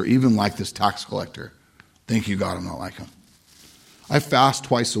 adulterers, or even like this tax collector. Thank you, God, I'm not like him. I fast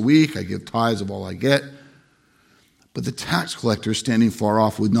twice a week. I give tithes of all I get. But the tax collector, standing far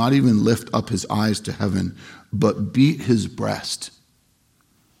off, would not even lift up his eyes to heaven, but beat his breast,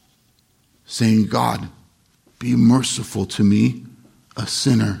 saying, God, be merciful to me, a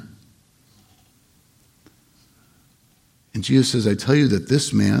sinner. And Jesus says, I tell you that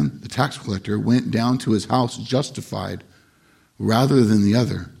this man, the tax collector, went down to his house justified rather than the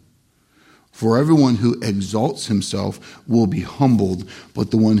other. For everyone who exalts himself will be humbled,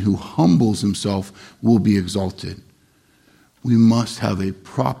 but the one who humbles himself will be exalted. We must have a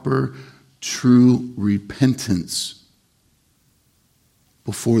proper, true repentance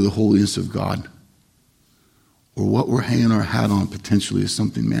before the holiness of God. Or what we're hanging our hat on potentially is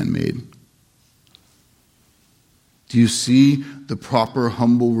something man-made. Do you see the proper,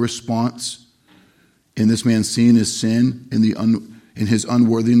 humble response in this man seeing his sin, in his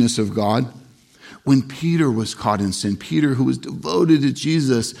unworthiness of God? When Peter was caught in sin, Peter, who was devoted to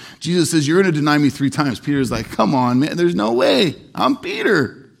Jesus, Jesus says, you're going to deny me 3 times. Peter's like, come on, man, there's no way. I'm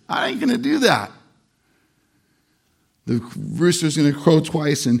Peter. I ain't going to do that. The rooster's going to crow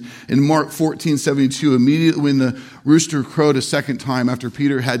twice. And in Mark 14:72, immediately when the rooster crowed a second time after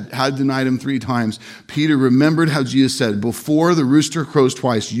Peter had denied him 3 times, Peter remembered how Jesus said, before the rooster crows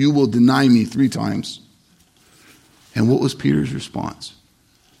twice, you will deny me 3 times. And what was Peter's response?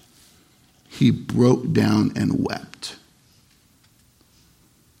 He broke down and wept.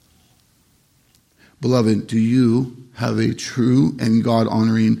 Beloved, do you have a true and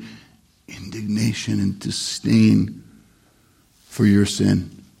God-honoring indignation and disdain for your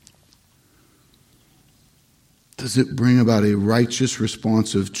sin? Does it bring about a righteous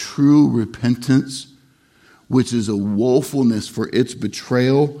response of true repentance, which is a woefulness for its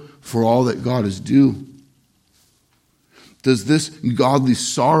betrayal for all that God is due? Does this godly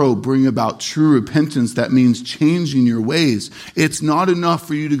sorrow bring about true repentance that means changing your ways? It's not enough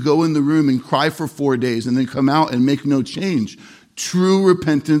for you to go in the room and cry for 4 days and then come out and make no change. True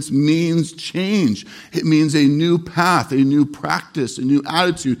repentance means change. It means a new path, a new practice, a new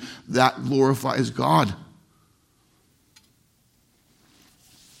attitude that glorifies God.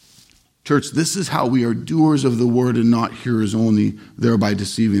 Church, this is how we are doers of the word and not hearers only, thereby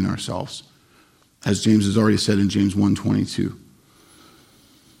deceiving ourselves, as James has already said in James 1:22.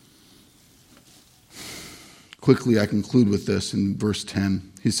 Quickly, I conclude with this in verse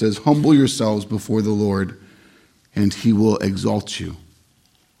 10. He says, humble yourselves before the Lord, and he will exalt you.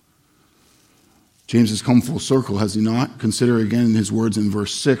 James has come full circle, has he not? Consider again his words in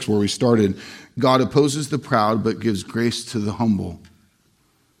verse 6 where we started. God opposes the proud, but gives grace to the humble.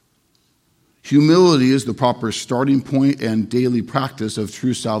 Humility is the proper starting point and daily practice of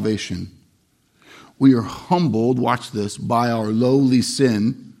true salvation. We are humbled, watch this, by our lowly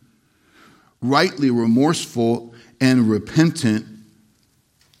sin, rightly remorseful and repentant.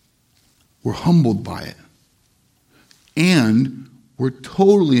 We're humbled by it. And we're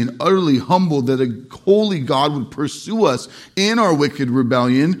totally and utterly humbled that a holy God would pursue us in our wicked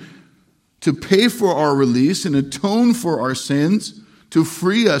rebellion to pay for our release and atone for our sins, to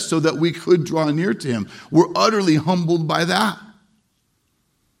free us so that we could draw near to him. We're utterly humbled by that,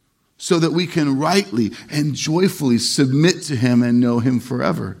 so that we can rightly and joyfully submit to him and know him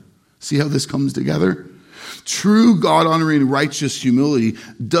forever. See how this comes together? True God-honoring righteous humility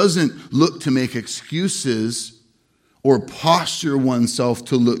doesn't look to make excuses or posture oneself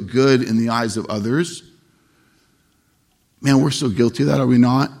to look good in the eyes of others. Man, we're so guilty of that, are we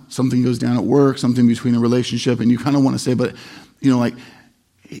not? Something goes down at work, something between a relationship, and you kind of want to say, but, like,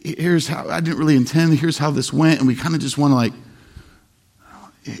 here's how, I didn't really intend, here's how this went, and we kind of just want to, like,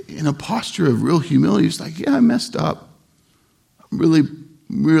 in a posture of real humility, it's like, yeah, I messed up. I'm really,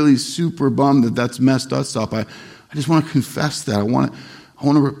 really super bummed that that's messed us up. I just want to confess that. I want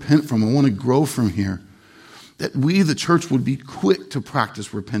to repent from it. I want to grow from here. That we, the church, would be quick to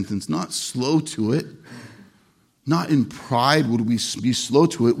practice repentance, not slow to it. Not in pride would we be slow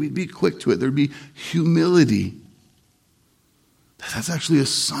to it. We'd be quick to it. There'd be humility. That's actually a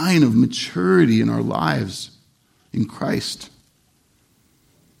sign of maturity in our lives in Christ.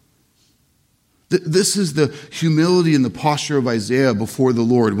 This is the humility and the posture of Isaiah before the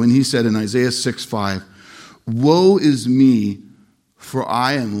Lord when he said in Isaiah 6:5, "Woe is me, for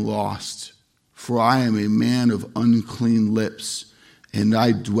I am lost, for I am a man of unclean lips, and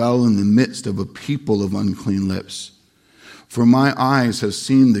I dwell in the midst of a people of unclean lips. For my eyes have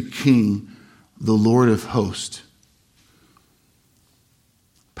seen the King, the Lord of hosts."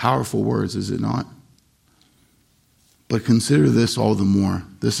 Powerful words, is it not? But consider this all the more.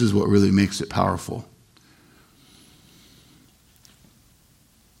 This is what really makes it powerful.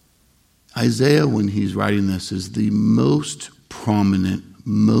 Isaiah, when he's writing this, is the most prominent,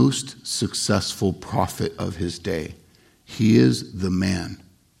 most successful prophet of his day. He is the man.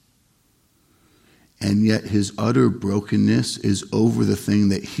 And yet his utter brokenness is over the thing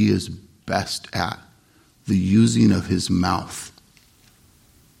that he is best at, the using of his mouth.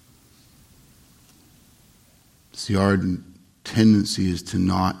 See, our tendency is to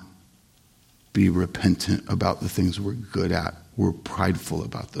not be repentant about the things we're good at. We're prideful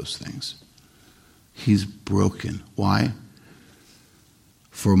about those things. He's broken. Why?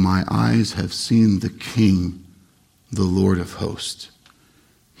 For my eyes have seen the King, the Lord of hosts.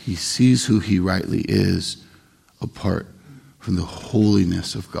 He sees who he rightly is apart from the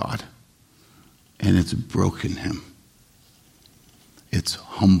holiness of God. And it's broken him. It's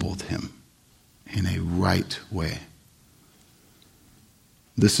humbled him in a right way.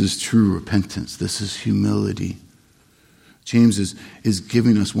 This is true repentance. This is humility. James is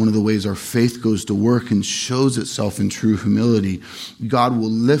giving us one of the ways our faith goes to work and shows itself in true humility. God will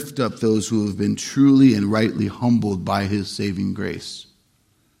lift up those who have been truly and rightly humbled by his saving grace.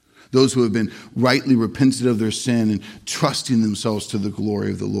 Those who have been rightly repentant of their sin and trusting themselves to the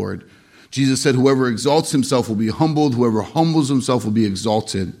glory of the Lord. Jesus said, "Whoever exalts himself will be humbled. Whoever humbles himself will be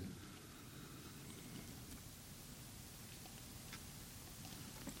exalted."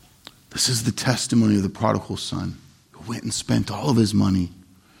 This is the testimony of the prodigal son who went and spent all of his money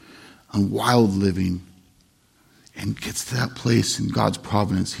on wild living and gets to that place in God's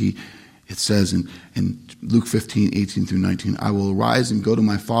providence. It says in Luke 15:18-19, "I will arise and go to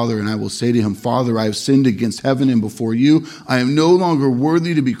my father, and I will say to him, Father, I have sinned against heaven and before you. I am no longer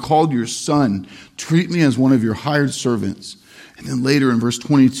worthy to be called your son. Treat me as one of your hired servants." And then later in verse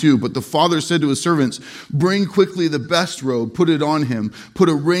 22, "But the father said to his servants, bring quickly the best robe, put it on him, put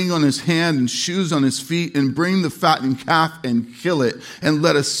a ring on his hand and shoes on his feet, and bring the fattened calf and kill it, and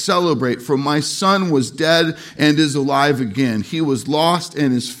let us celebrate. For my son was dead and is alive again. He was lost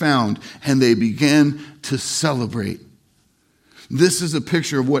and is found." And they began to celebrate. This is a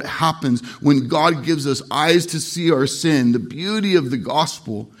picture of what happens when God gives us eyes to see our sin, the beauty of the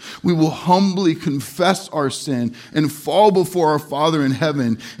gospel. We will humbly confess our sin and fall before our Father in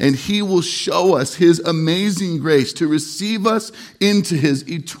heaven, and he will show us his amazing grace to receive us into his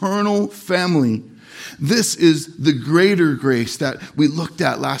eternal family. This is the greater grace that we looked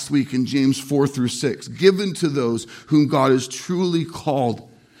at last week in James 4-6, given to those whom God has truly called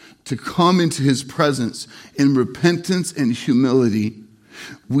to come into his presence in repentance and humility.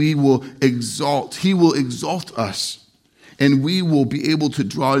 He will exalt us, and we will be able to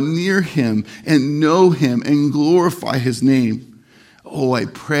draw near him and know him and glorify his name. Oh, I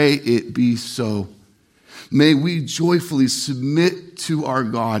pray it be so. May we joyfully submit to our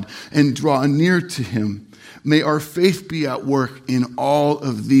God and draw near to him. May our faith be at work in all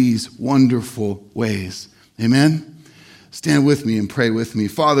of these wonderful ways. Amen. Stand with me and pray with me.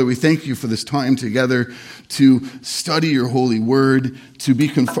 Father, we thank you for this time together to study your holy word, to be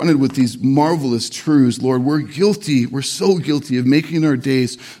confronted with these marvelous truths. Lord, we're guilty. We're so guilty of making our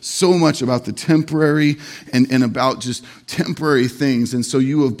days so much about the temporary and about just temporary things. And so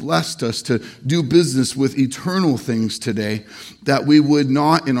you have blessed us to do business with eternal things today, that we would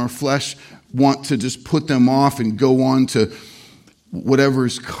not in our flesh want to just put them off and go on to whatever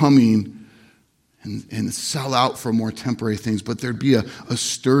is coming and sell out for more temporary things, but there'd be a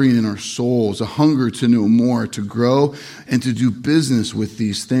stirring in our souls, a hunger to know more, to grow, and to do business with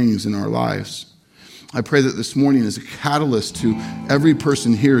these things in our lives. I pray that this morning is a catalyst to every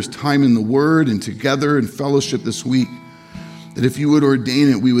person here's time in the Word and together in fellowship this week, that if you would ordain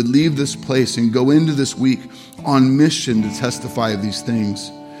it, we would leave this place and go into this week on mission to testify of these things,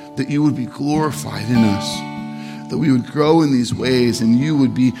 that you would be glorified in us, that we would grow in these ways and you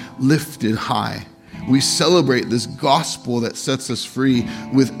would be lifted high. We celebrate this gospel that sets us free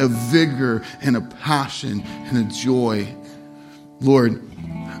with a vigor and a passion and a joy. Lord,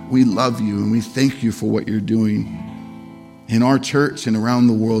 we love you and we thank you for what you're doing in our church and around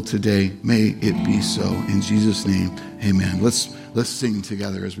the world today. May it be so. In Jesus' name, amen. Let's sing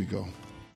together as we go.